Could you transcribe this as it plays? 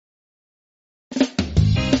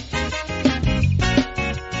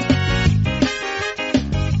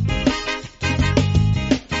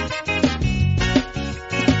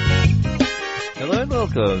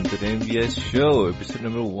welcome to the MBS show, episode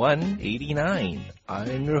number 189.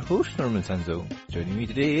 I'm your host, Norman Sanzo. Joining me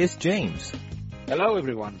today is James. Hello,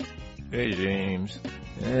 everyone. Hey, James.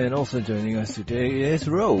 And also joining us today is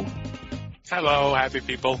Ro. Hello, happy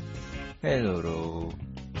people. Hello, Ro.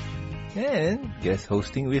 And guest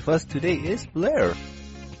hosting with us today is Blair.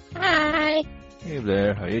 Hi. Hey,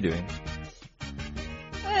 Blair. How are you doing?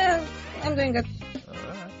 Well, I'm doing good.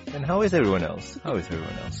 Alright. And how is everyone else?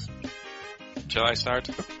 Shall I start?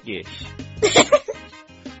 Yes.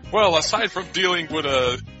 Well, aside from dealing with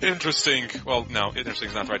interesting is not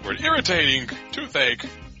the right word, irritating toothache,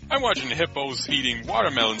 I'm watching hippos eating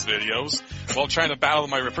watermelons videos while trying to battle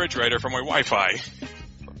my refrigerator for my Wi-Fi.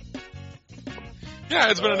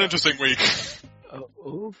 Yeah, it's been an interesting week.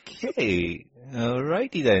 Okay.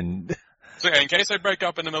 Alrighty then. So yeah, in case I break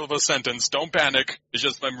up in the middle of a sentence, don't panic. It's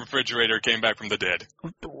just my refrigerator came back from the dead.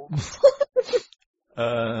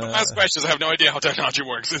 Ask questions. I have no idea how technology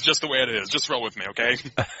works. It's just the way it is. Just roll with me, okay?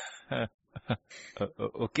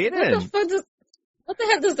 Okay then. What the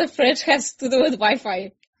hell does the fridge have to do with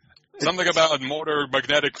Wi-Fi? Something about motor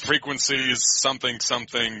magnetic frequencies, something,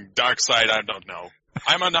 dark side, I don't know.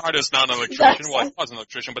 I'm an artist, not an electrician. Well, I was an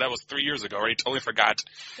electrician, but that was 3 years ago. I already totally forgot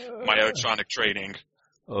my electronic training.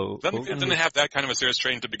 Didn't have that kind of a serious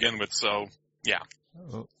training to begin with, so, yeah.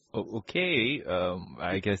 Okay,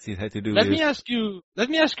 I guess it had to do Let with...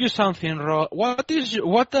 me ask you something, Ro. What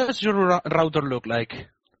does your router look like?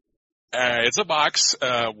 It's a box,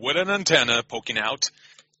 with an antenna poking out,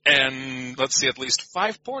 and let's see, at least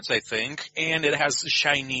 5 ports, I think, and it has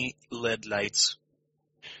shiny LED lights.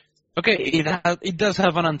 Okay, it does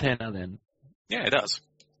have an antenna then. Yeah, it does.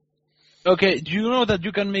 Okay, do you know that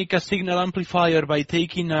you can make a signal amplifier by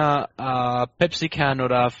taking a Pepsi can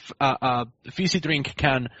or a fizzy drink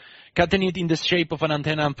can, cutting it in the shape of an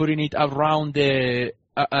antenna and putting it around the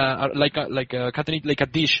cutting it like a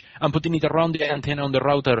dish and putting it around the antenna on the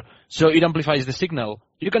router so it amplifies the signal?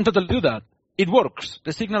 You can totally do that. It works.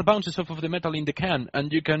 The signal bounces off of the metal in the can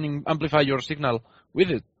and you can amplify your signal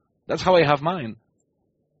with it. That's how I have mine.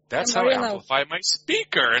 That's how I amplify my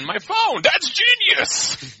speaker and my phone. That's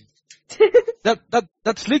genius!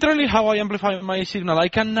 That's literally how I amplify my signal. I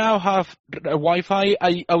can now have Wi-Fi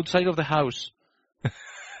outside of the house.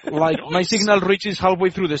 Like, Nice. My signal reaches halfway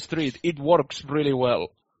through the street. It works really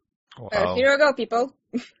well. Wow. Here we go, people.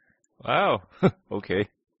 Wow. Okay.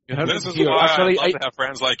 You heard This it is here. why Actually, I love to have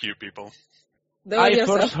friends like you people. Do it I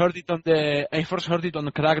yourself. first heard it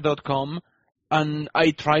on crack.com, and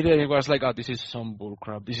I tried it and it was like, this is some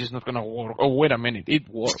bullcrap. This is not gonna work. Oh, wait a minute. It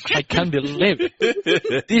works. I can't believe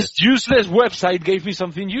it. This useless website gave me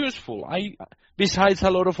something useful. Besides a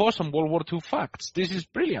lot of awesome World War II facts. This is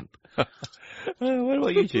brilliant. What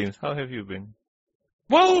about you, James? How have you been?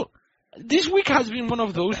 Well, this week has been one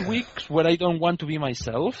of those weeks where I don't want to be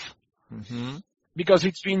myself. Mm-hmm. Because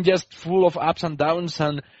it's been just full of ups and downs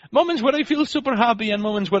and moments where I feel super happy and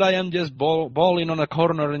moments where I am just bawling on a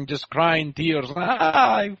corner and just crying tears.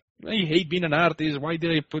 I hate being an artist. Why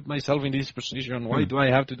did I put myself in this position? Why do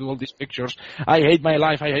I have to do all these pictures? I hate my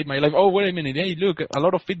life. Oh, wait a minute. Hey, look, a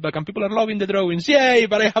lot of feedback and people are loving the drawings. Yay,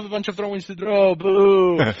 but I have a bunch of drawings to draw.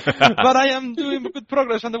 Boo. But I am doing good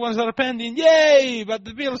progress on the ones that are pending. Yay, but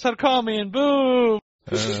the bills are coming. Boo.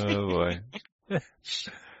 Oh, boy.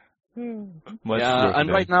 And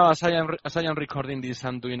right now, as I am recording this,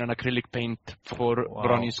 I'm doing an acrylic paint for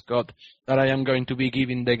Ronnie Scott that I am going to be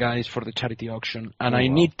giving the guys for the charity auction, and I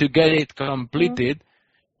need to get it completed.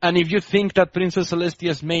 And if you think that Princess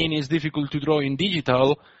Celestia's mane is difficult to draw in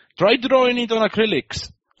digital, try drawing it on acrylics.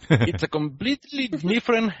 It's a completely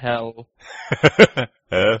different hell.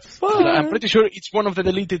 I'm pretty sure it's one of the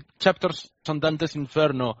deleted chapters on Dante's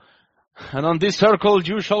Inferno. And on this circle,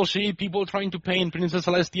 you shall see people trying to paint Princess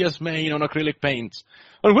Celestia's mane on acrylic paints.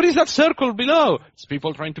 And what is that circle below? It's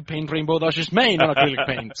people trying to paint Rainbow Dash's mane on acrylic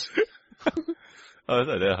paints. Oh, it's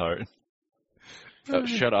not that hard. Oh,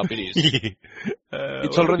 shut up, it is.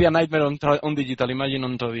 It's already a nightmare on digital. Imagine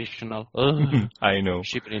on traditional. I know.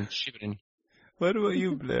 Shivering. What about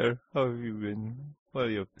you, Blair? How have you been? What are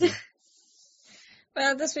you up to?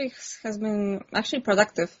 Well, this week has been actually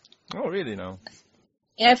productive. Oh, really now?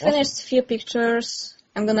 Yeah, I finished a few pictures.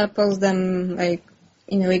 I'm gonna post them,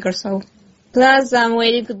 in a week or so. Plus, I'm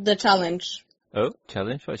waiting for the challenge. Oh,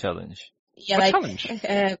 challenge? What challenge? Yeah, What challenge?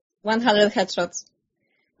 100 headshots.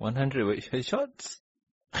 100 headshots?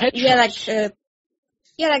 Headshots?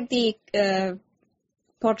 Yeah, like the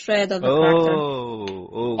portrait of the character.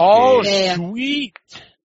 Oh, okay. Yeah. Sweet!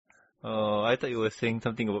 Oh, I thought you were saying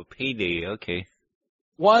something about payday. Okay.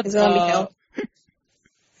 What, It's gonna be hell.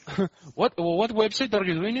 what website are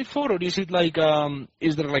you doing it for? Or is it like,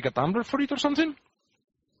 is there like a Tumblr for it or something?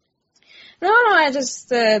 No, I'll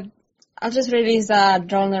just release a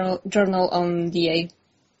journal on DA.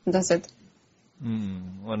 That's it.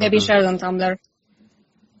 Maybe share it on Tumblr.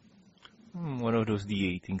 One of those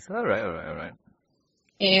DA things. All right.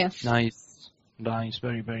 Yeah. Nice,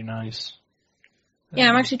 very, very nice. Yeah,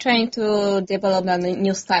 I'm actually trying to develop a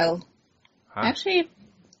new style. Huh? Actually,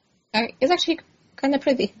 it's actually kind of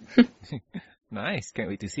pretty. Nice. Can't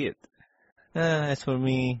wait to see it. As for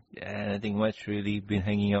me, nothing much really. Been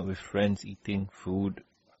hanging out with friends, eating food.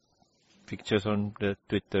 Pictures on the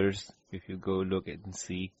Twitters. If you go look and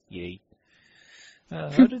see, yay.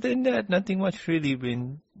 Other than that, nothing much really.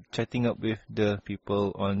 Been chatting up with the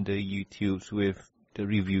people on the YouTubes with the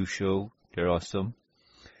review show. They're awesome.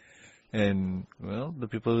 And, well, the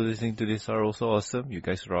people listening to this are also awesome. You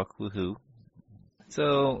guys rock, woohoo.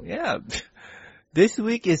 So, yeah. This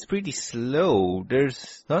week is pretty slow.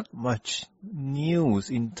 There's not much news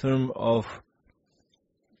in terms of,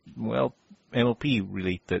 well, MLP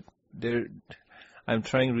related. I'm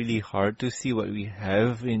trying really hard to see what we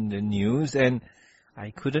have in the news, and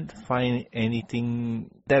I couldn't find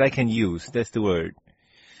anything that I can use. That's the word.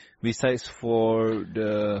 Besides for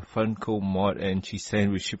the Funko mod and cheese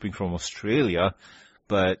sandwich shipping from Australia,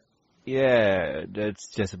 but yeah, that's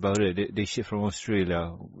just about it. They ship from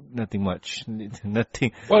Australia. Nothing much.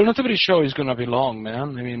 Nothing. Well, not every show is gonna be long,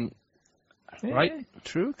 man. I mean, right?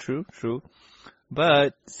 True.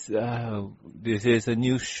 But this is a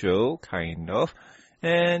new show, kind of.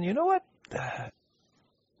 And you know what?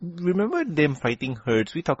 Remember them fighting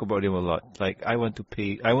herds? We talk about them a lot. Like, I want to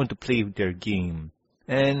play their game.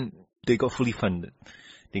 And they got fully funded.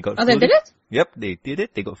 They did it? Yep, they did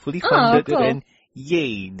it. They got fully funded. Cool. And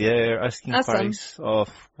yay, they're asking Awesome. price of,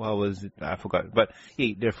 what was it? I forgot. But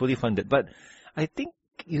yay, they're fully funded. But I think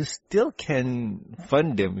you still can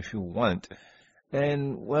fund them if you want.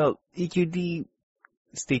 And, well, EQD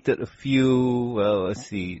stated a few,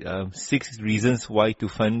 6 reasons why to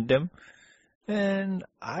fund them. And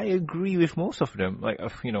I agree with most of them. Like,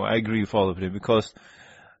 I agree with all of them because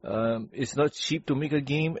it's not cheap to make a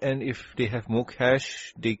game, and if they have more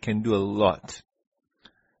cash, they can do a lot.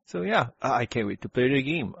 So yeah, I can't wait to play the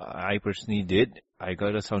game. I personally did. I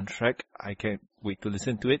got a soundtrack. I can't wait to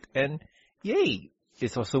listen to it, and yay!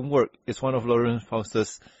 It's awesome work. It's one of Lauren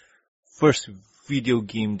Faust's first video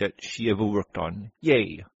game that she ever worked on.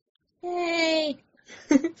 Yay! Yay!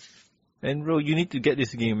 And bro, you need to get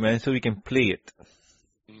this game, man, so we can play it.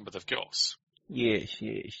 But of course. Yes.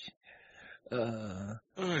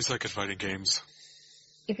 I suck at fighting games.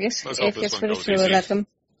 If his Let's hope this one fridge goes will easy. let him.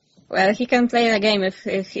 Well, he can play the game if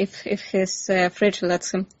his fridge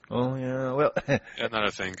lets him. Oh yeah, well,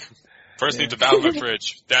 Another thing. First need to battle the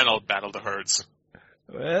fridge, then I'll battle the herds.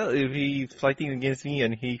 well, if he's fighting against me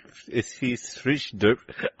and he's fridge derp,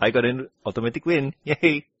 I got an automatic win.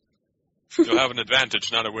 Yay! You'll have an advantage,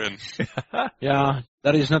 not a win. Yeah,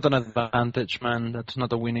 that is not an advantage, man. That's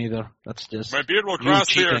not a win either. That's just My beard will you cross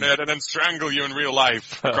the cheating. internet and then strangle you in real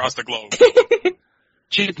life across the globe.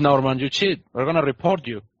 Cheat, Norman. You cheat. We're gonna report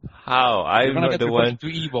you. How? You're I'm gonna not get the reported one. to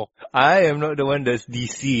evil. I am not the one that's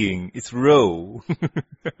DCing. It's Ro.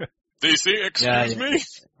 DC, excuse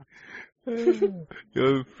me?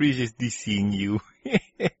 Your fridge is DCing you.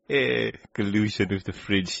 Collusion with the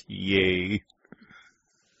fridge. Yay.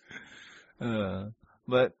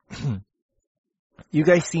 But you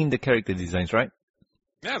guys seen the character designs, right?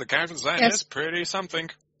 Yeah, the character design Yes. is pretty something.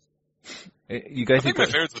 You guys I think my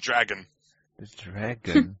favorite's the dragon. the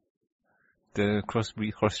dragon, the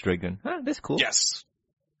crossbreed horse dragon. Huh, that's cool. Yes.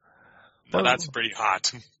 Now Well- that's pretty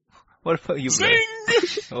hot. What about you, Blair?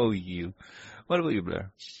 Zing! Oh, you. What about you,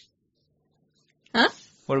 Blair? Huh?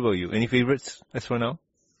 What about you? Any favorites as for now?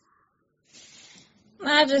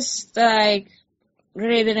 I just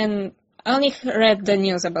really didn't. I only read the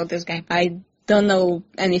news about this game. I don't know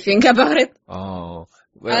anything about it. Oh, I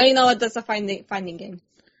well, only know that's a finding game,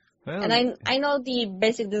 well and I know the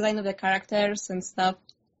basic design of the characters and stuff.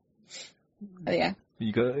 But yeah,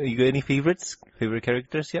 you got any favorite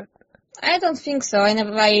characters yet? I don't think so. I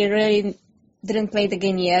really didn't play the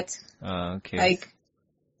game yet. Okay.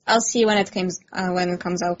 I'll see when it comes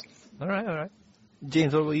out. All right.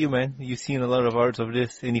 James, what about you, man? You seen a lot of arts of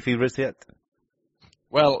this? Any favorites yet?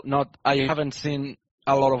 Well, I haven't seen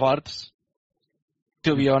a lot of arts.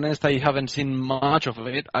 To be honest, I haven't seen much of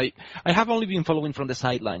it. I have only been following from the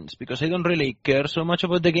sidelines because I don't really care so much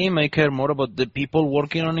about the game. I care more about the people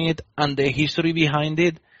working on it and the history behind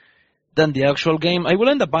it than the actual game. I will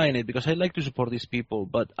end up buying it because I like to support these people,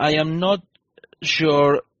 but I am not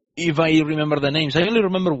sure if I remember the names. I only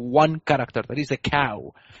remember one character, that is a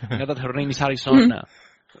cow. I know that her name is Arizona.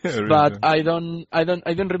 But I don't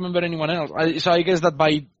remember anyone else. So I guess that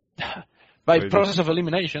By process of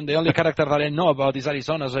elimination, the only character that I know about is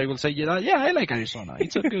Arizona, so I will say, yeah, I like Arizona.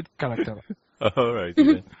 It's a good character. All right.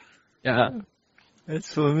 Then. Yeah. As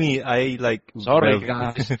for me, I like. Sorry,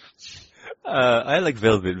 guys. I like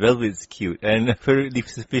Velvet. Velvet's cute, and apparently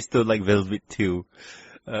Fisto like Velvet too.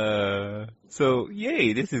 So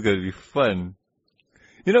yay, this is gonna be fun.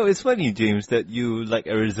 You know, it's funny, James, that you like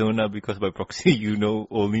Arizona because by proxy you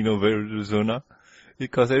only know Arizona.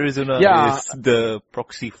 Because Arizona is the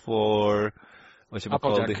proxy for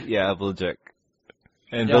Applejack. Yeah, Applejack.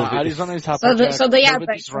 And yeah, Velvet Arizona is Applejack. So they are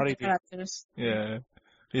Velvet is Rarity. characters. Yeah.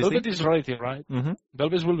 Velvet is Rarity, right? Mm-hmm.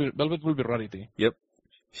 Velvet will be Rarity. Yep.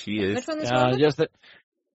 She is. Which one is Velvet? Yes.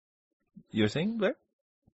 You're saying, Blair?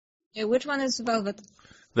 Yeah, which one is Velvet?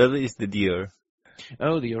 Velvet is the deer.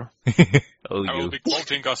 Oh dear. Oh, I will be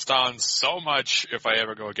quoting Gaston so much if I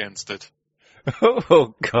ever go against it.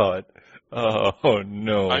 Oh, God. Oh,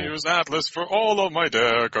 no. I use Atlas for all of my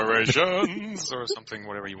decorations, or something,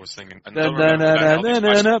 whatever he was singing. And yeah.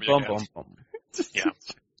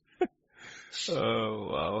 Oh,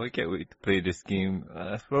 wow. I can't wait to play this game.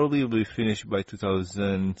 Probably will be finished by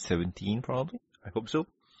 2017, probably. I hope so.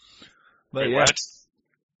 But Wait, yeah. what?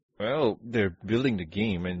 Well, they're building the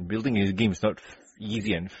game, and building a game is not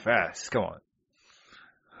easy and fast. Come on.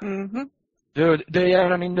 Mm-hmm. Dude, they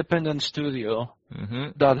are an independent studio.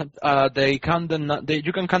 Mm-hmm. That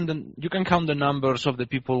you can count the numbers of the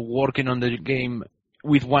people working on the game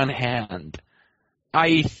with one hand.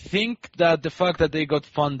 I think that the fact that they got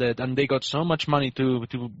funded and they got so much money to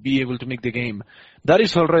be able to make the game, that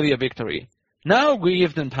is already a victory. Now we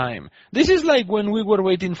give them time. This is like when we were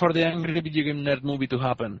waiting for the Angry Video Game Nerd movie to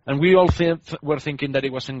happen, and we all were thinking that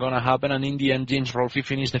it wasn't going to happen, and in the end James Rolfe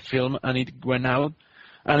finished the film and it went out.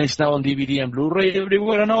 And it's now on DVD and Blu-ray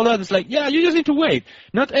everywhere and all that. It's like, yeah, you just need to wait.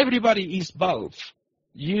 Not everybody is Valve.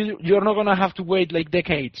 You're not going to have to wait like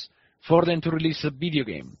decades for them to release a video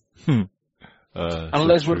game.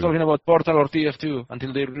 Unless we're talking about Portal or TF2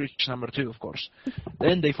 until they reach number 2, of course.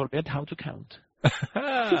 Then they forget how to count.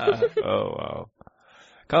 Oh, wow.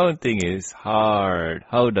 Counting is hard.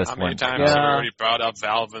 How does How one... many times have we already brought up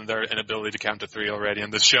Valve and their inability to count to 3 already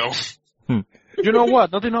in this show? You know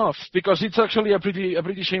what? Not enough, because it's actually a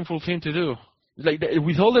pretty shameful thing to do. Like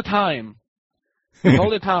with all the time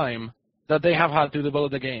that they have had to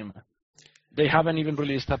develop the game, they haven't even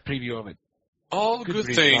released a preview of it. All good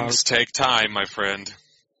things take time, my friend.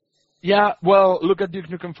 Yeah, well, look at Duke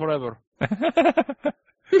Nukem Forever.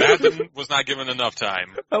 That was not given enough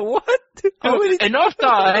time. What? How many... Enough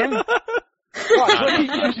time? What, 20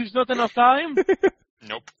 years is not enough time?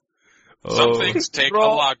 Nope. Some things take a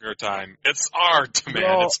longer time. It's art, man.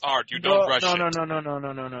 It's art. You don't rush it.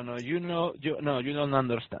 No. You don't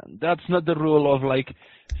understand. That's not the rule of like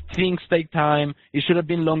things take time. It should have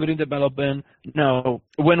been longer in development. No.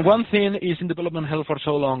 When one thing is in development hell for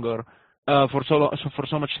so longer, for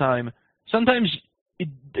so much time, sometimes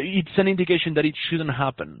it's an indication that it shouldn't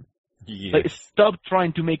happen. Yes. Like, stop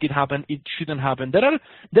trying to make it happen. It shouldn't happen. There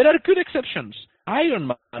are good exceptions. Iron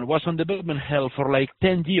Man was on development hell for like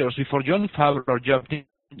 10 years before Jon Favreau jumped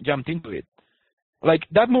into it. Like,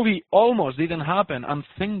 that movie almost didn't happen, and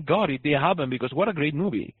thank God it did happen, because what a great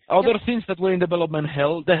movie. Other things that were in development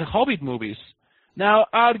hell, the Hobbit movies. Now,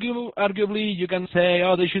 arguably, you can say,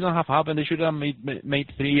 oh, they shouldn't have happened, they should have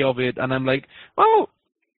made 3 of it, and I'm like, well,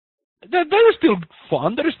 they're still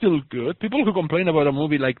fun, they're still good. People who complain about a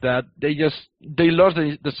movie like that, they lost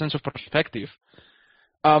the sense of perspective.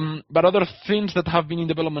 But other things that have been in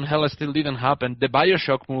development hell still didn't happen. The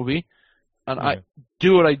BioShock movie, and I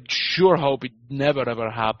sure hope it never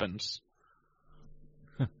ever happens.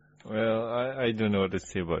 Well, I don't know what to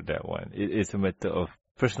say about that one. It's a matter of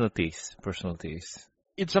personal taste.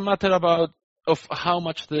 It's a matter of how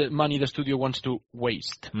much the money the studio wants to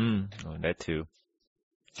waste. Oh, that too.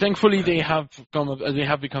 Thankfully, they have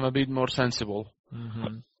become a bit more sensible.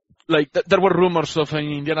 Mm-hmm. Like, there were rumors of an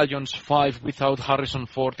Indiana Jones 5 without Harrison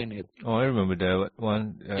Ford in it. Oh, I remember that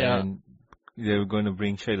one. Yeah. And they were going to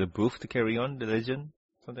bring Shia LaBeouf to carry on the legend,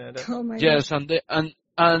 something like that. Oh my yes, God.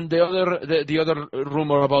 and the other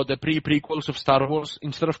rumor about the prequels of Star Wars,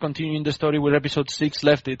 instead of continuing the story where Episode 6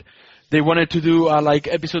 left it, they wanted to do like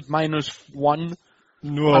Episode -1.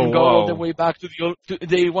 No, and go all the way back to the old.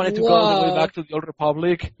 They wanted to go all the way back to the Old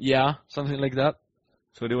Republic. Yeah, something like that.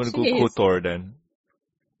 So they want to go KOTOR then.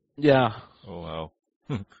 Yeah. Oh wow.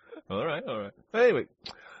 All right. Anyway,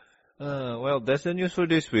 well, that's the news for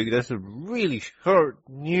this week. That's a really short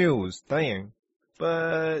news, dang.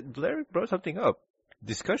 But Blair brought something up.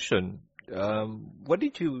 Discussion. What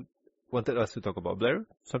did you wanted us to talk about, Blair?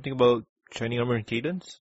 Something about Shining Armor and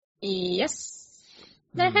Cadence? Yes.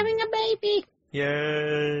 They're having a baby.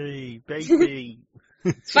 Yay, baby!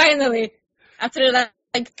 Finally, after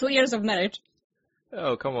like 2 years of marriage.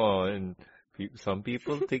 Oh, come on. Some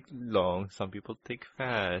people take long, some people take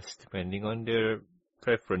fast, depending on their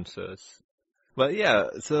preferences. But yeah,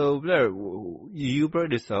 so Blair, you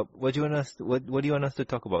brought this up. What do you want us? What do you want us to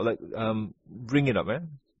talk about? Like, bring it up,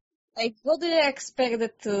 man. Like, what do you expect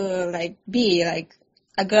it to like be? Like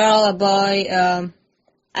a girl, a boy?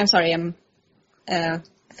 I'm sorry,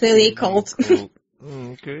 Philly colt.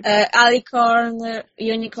 Okay. Alicorn,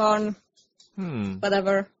 unicorn,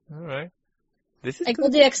 whatever. All right. This is like, good.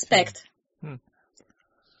 what do you expect?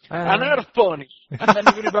 An earth pony. And then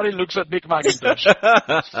everybody looks at Big Macintosh.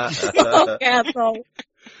 Okay, so.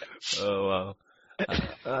 Oh, wow.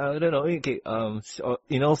 I don't know. Okay, so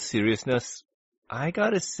in all seriousness, I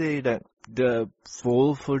gotta say that the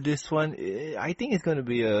foal for this one, I think it's gonna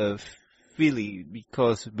be a filly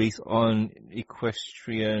because based on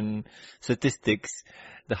equestrian statistics,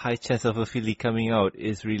 the high chance of a filly coming out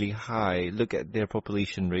is really high. Look at their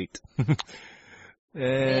population rate.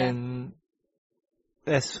 And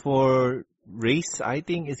as for race, I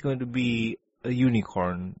think it's going to be a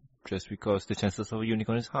unicorn just because the chances of a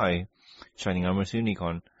unicorn is high. Shining Armor's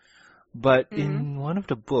unicorn. But in one of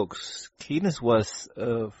the books, Cadence was,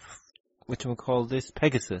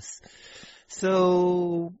 Pegasus.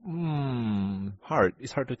 So,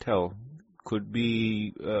 it's hard to tell. Could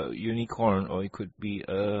be a unicorn or it could be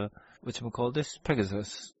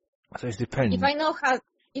Pegasus. So it depends. If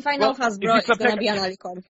I know Hasbro, it's gonna be an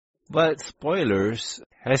alicorn. But spoilers,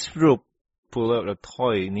 Hasbro pulled out a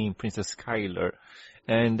toy named Princess Skylar,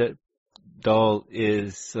 and that doll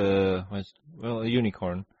is, a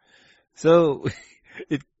unicorn. So,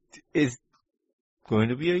 it is going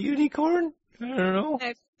to be a unicorn? I don't know.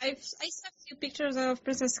 I saw a few pictures of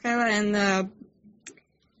Princess Skylar, and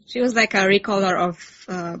she was like a recolor of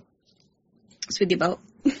Sweetie Belle.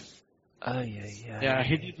 Yeah,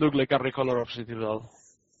 he did look like a recolor of Sweetie Belle.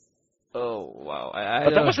 Oh wow!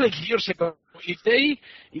 But that was like years ago. If they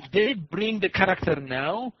bring the character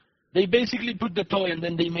now, they basically put the toy and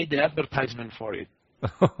then they made the advertisement for it.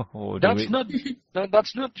 That's not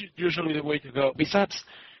usually the way to go. Besides,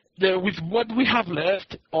 with what we have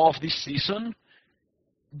left of this season,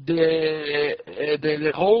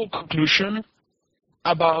 the whole conclusion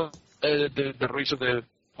about the race of the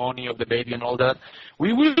pony, of the baby, and all that,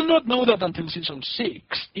 we will not know that until season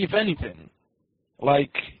 6, if anything.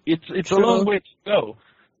 Like, it's a long way to go.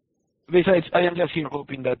 Besides, I am just here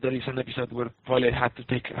hoping that there is an episode where Twilight has to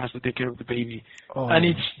take care of the baby, and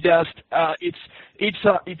it's just it's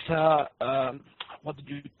a what do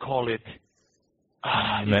you call it?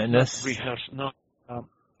 Madness. No,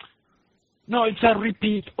 it's a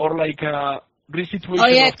repeat or like a resituation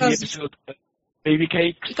of the episode Baby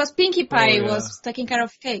Cakes. Because Pinkie Pie was taking care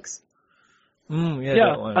of cakes.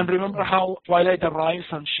 And remember how Twilight arrives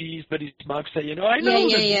and she's very smug, saying, I know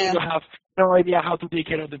that you have no idea how to take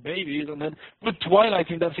care of the babies. And then with Twilight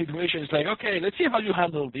in that situation, it's like, okay, let's see how you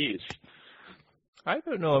handle this. I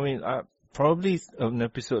don't know. I mean, probably an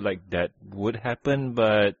episode like that would happen,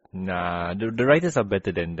 but nah, the writers are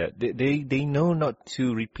better than that. They know not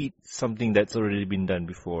to repeat something that's already been done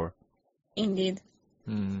before. Indeed.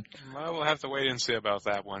 Well, we'll have to wait and see about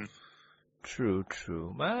that one. True.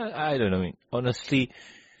 I don't know. I mean, honestly,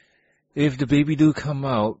 if the baby do come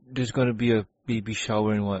out, there's going to be a baby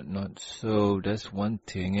shower and whatnot. So that's one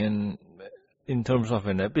thing. And in terms of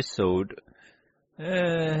an episode,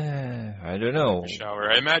 I don't know. Shower.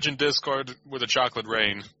 I imagine Discord with a chocolate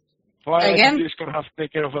rain. Why again? Does Discord have to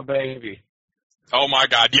take care of a baby? Oh my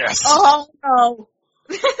God! Yes. Oh no.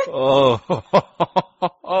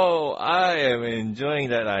 I am enjoying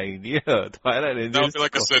that idea. Twilight and That would be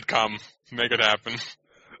like a sitcom. Make it happen.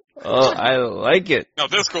 Oh, I like it. No,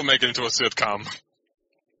 this will make it into a sitcom.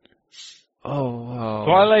 Oh, wow.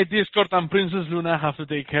 Twilight, Discord, and Princess Luna have to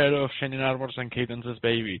take care of Shining Armor's and Cadence's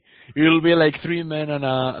baby. It will be like three men and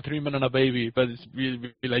a baby, but it will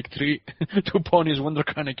be like two ponies, one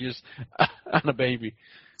Draconicus, and a baby.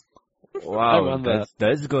 Wow,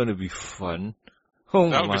 that's going to be fun. Oh,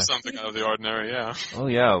 that would be something out of the ordinary, yeah. Oh,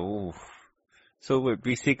 yeah. Ooh. So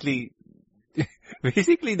basically,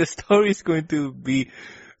 the story is going to be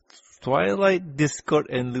Twilight, Discord,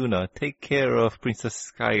 and Luna take care of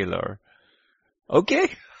Princess Skylar. Okay,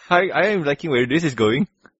 I am liking where this is going.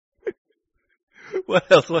 What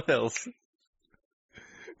else?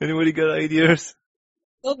 Anybody got ideas?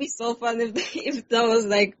 It would be so fun if that was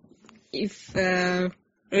like,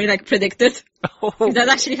 really like predicted. If that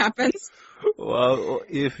actually happens. Well,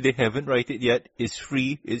 if they haven't written it yet, it's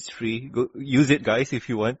free. Go use it, guys, if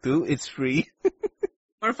you want to. It's free.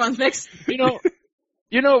 Or fanfics.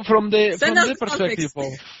 You know, from the Send us perspective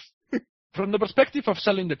of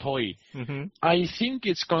selling the toy, Mm-hmm. I think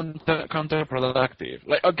it's counterproductive.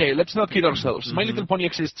 Like, okay, let's not kid ourselves. My Little Pony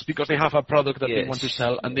exists because they have a product that they want to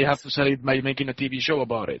sell, and they have to sell it by making a TV show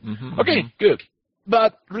about it. Mm-hmm. Okay, good.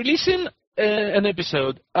 But releasing an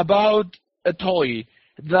episode about a toy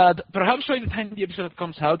that perhaps by the time the episode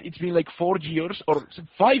comes out, it's been like 4 years or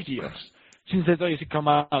 5 years since the toy has come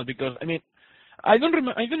out. Because I mean, I don't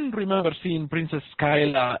remember seeing Princess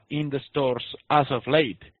Skyla in the stores as of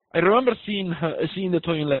late. I remember seeing the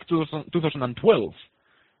toy in like 2012,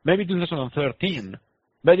 maybe 2013.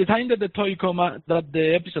 By the time that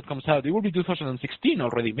the episode comes out, it will be 2016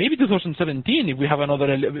 already, maybe 2017 if we have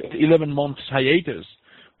another 11 months hiatus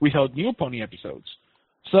without new Pony episodes.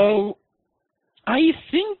 So I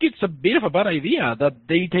think it's a bit of a bad idea that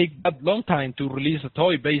they take that long time to release a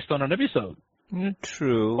toy based on an episode.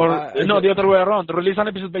 True. Or the other way around, to release an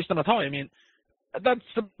episode based on a toy. I mean, that's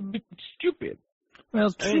a bit stupid.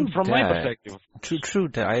 Well, true from my perspective. True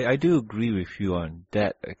that. I do agree with you on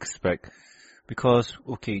that aspect. Because,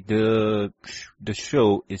 okay, the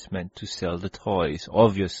show is meant to sell the toys.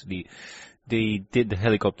 Obviously, they did the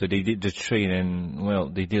helicopter, they did the train, and, well,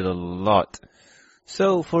 they did a lot.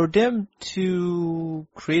 So, for them to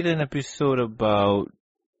create an episode about,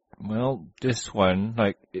 well, this one,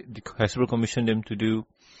 like, Hasbro commissioned them to do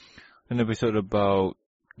an episode about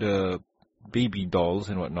the baby dolls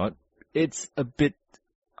and whatnot, it's a bit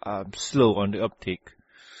slow on the uptake.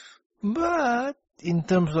 But in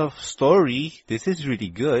terms of story, this is really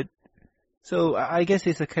good. So I guess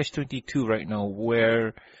it's a catch-22 right now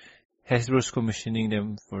where Hasbro's commissioning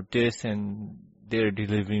them for this and they're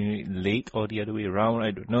delivering it late or the other way around.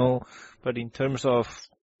 I don't know. But in terms of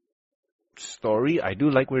story, I do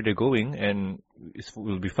like where they're going and it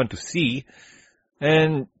will be fun to see.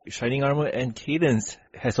 And Shining Armor and Cadence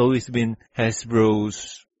has always been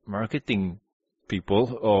Hasbro's marketing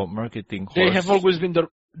people or marketing horse. They have always been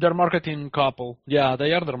their marketing couple. Yeah,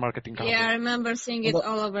 they are their marketing couple. Yeah, I remember seeing it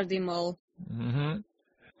all over the mall. Mm-hmm.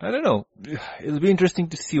 I don't know. It'll be interesting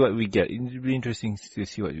to see what we get.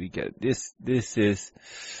 This is,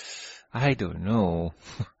 I don't know.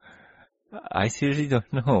 I seriously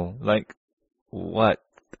don't know. Like, what?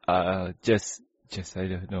 Just I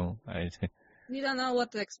don't know. You don't know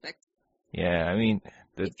what to expect. Yeah, I mean,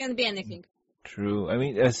 it can be anything. True. I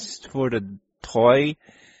mean, as for the toy,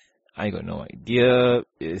 I got no idea.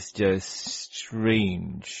 It's just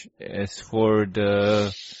strange. As for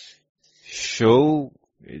the show,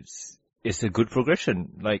 it's a good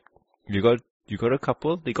progression. Like, you got a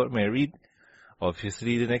couple, they got married.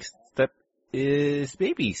 Obviously, the next step is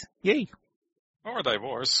babies. Yay. Or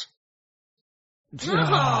divorce.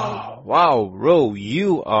 No. Wow, Ro,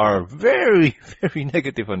 you are very, very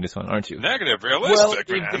negative on this one, aren't you? Negative, realistic,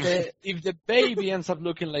 man. If the baby ends up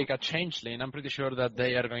looking like a changeling, I'm pretty sure that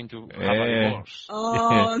they are going to have a divorce.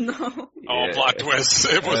 Oh, no. Oh, plot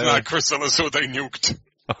twist. It was not Chrysalis who they nuked.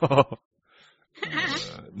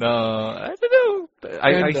 No, I don't know.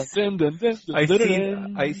 I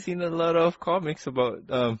seen a lot of comics about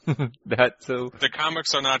that. So the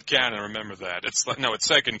comics are not canon. Remember that. It's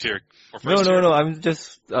second tier. No. I'm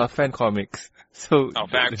just fan comics. So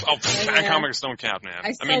fan comics don't count,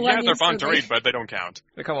 man. I mean, yeah, they're fun to read, but they don't count.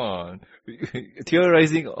 Come on,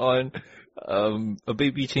 theorizing on a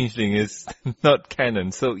baby changeling is not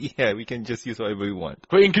canon, so yeah, we can just use whatever we want.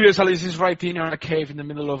 Queen Chrysalis is right in a cave in the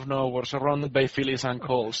middle of nowhere, surrounded by fillies and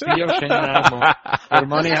colts. Dear Shining Armor, your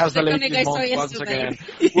money has the latest month once again.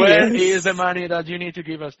 Where is the money that you need to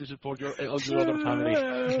give us to support your other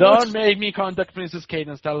families? Don't make me contact Princess Kate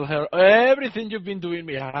and tell her everything you've been doing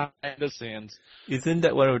behind the scenes. Isn't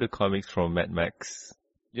that one of the comics from Mad Max?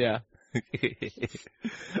 Yeah.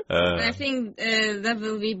 I think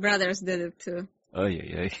Devil V Brothers did it too. Oh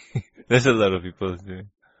yeah. There's a lot of people doing.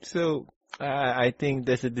 So I think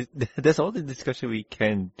that's all the discussion we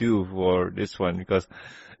can do for this one because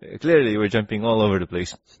clearly we're jumping all over the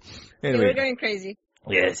place. Anyway, we're going crazy.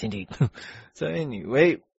 Yes, indeed. So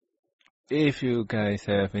anyway, if you guys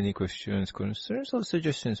have any questions, concerns, or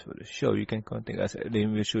suggestions for the show, you can contact us at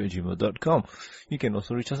thembsshow@gmail.com. You can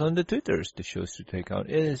also reach us on the Twitters. The show's Twitter account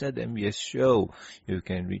is at the MBS Show. You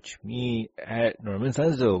can reach me at Norman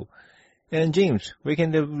Sanzo. And James, where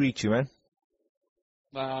can they reach you, man?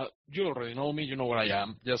 You already know me. You know where I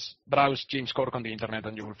am. Just browse James Cork on the internet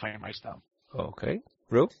and you will find my stuff. Okay.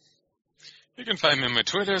 Bro? You can find me on my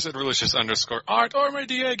Twitters at relicious_art or my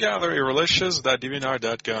DA gallery,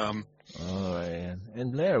 relicious.deviantart.com. Alright.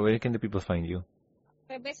 And Blair, where can the people find you?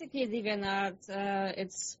 So basically, DeviantArt,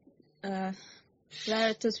 it's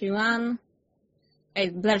Blair231,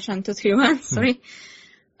 Blairchan231, sorry.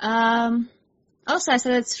 Also, I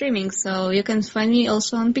started streaming, so you can find me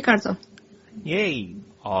also on Picarto. Yay!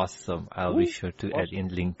 Awesome. I'll be sure to add in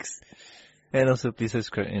links. And also please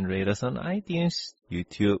subscribe and rate us on iTunes,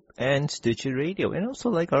 YouTube, and Stitcher Radio, and also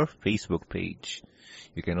like our Facebook page.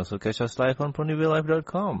 You can also catch us live on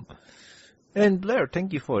ponyvillelive.com. And Blair,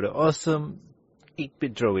 thank you for the awesome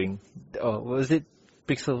 8-bit drawing. Oh, was it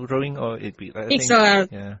pixel drawing or 8-bit? Pixel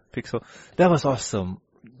art. Yeah, pixel. That was awesome.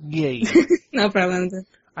 Yay. No problem.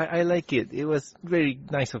 I like it. It was very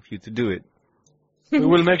nice of you to do it. We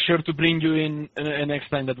will make sure to bring you in next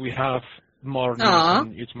time that we have more news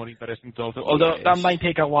and it's more interesting to also. Although that might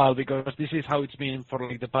take a while because this is how it's been for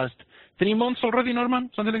like the past 3 months already, Norman?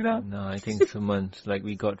 Something like that? No, I think 2 months. Like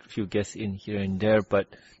we got a few guests in here and there, but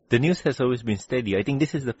the news has always been steady. I think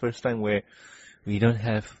this is the first time where we don't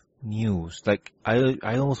have news. Like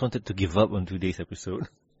I almost wanted to give up on today's episode.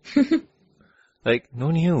 Like no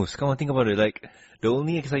news. Come on, think about it. Like the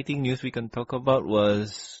only exciting news we can talk about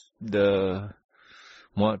was the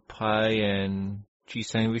Mod Pie and cheese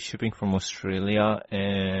sandwich shipping from Australia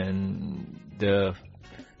and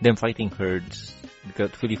them fighting herds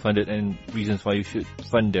got fully funded and reasons why you should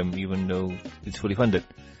fund them even though it's fully funded.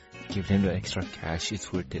 Give them the extra cash,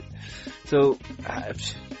 it's worth it. So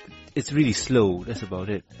it's really slow, that's about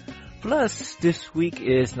it. Plus this week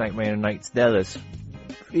is Nightmare Nights Dallas.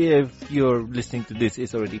 If you're listening to this,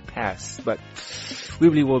 it's already passed, but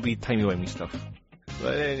Wibbly will be timey-wimey stuff.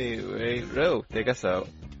 But anyway, Ro, take us out.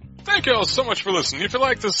 Thank you all so much for listening. If you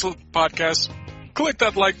like this podcast, click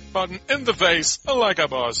that like button in the face, like a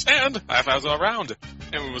boss, and half-hours all around.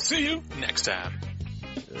 And we will see you next time.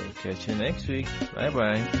 So catch you next week.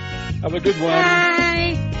 Bye-bye. Have a good one.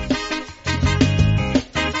 Bye.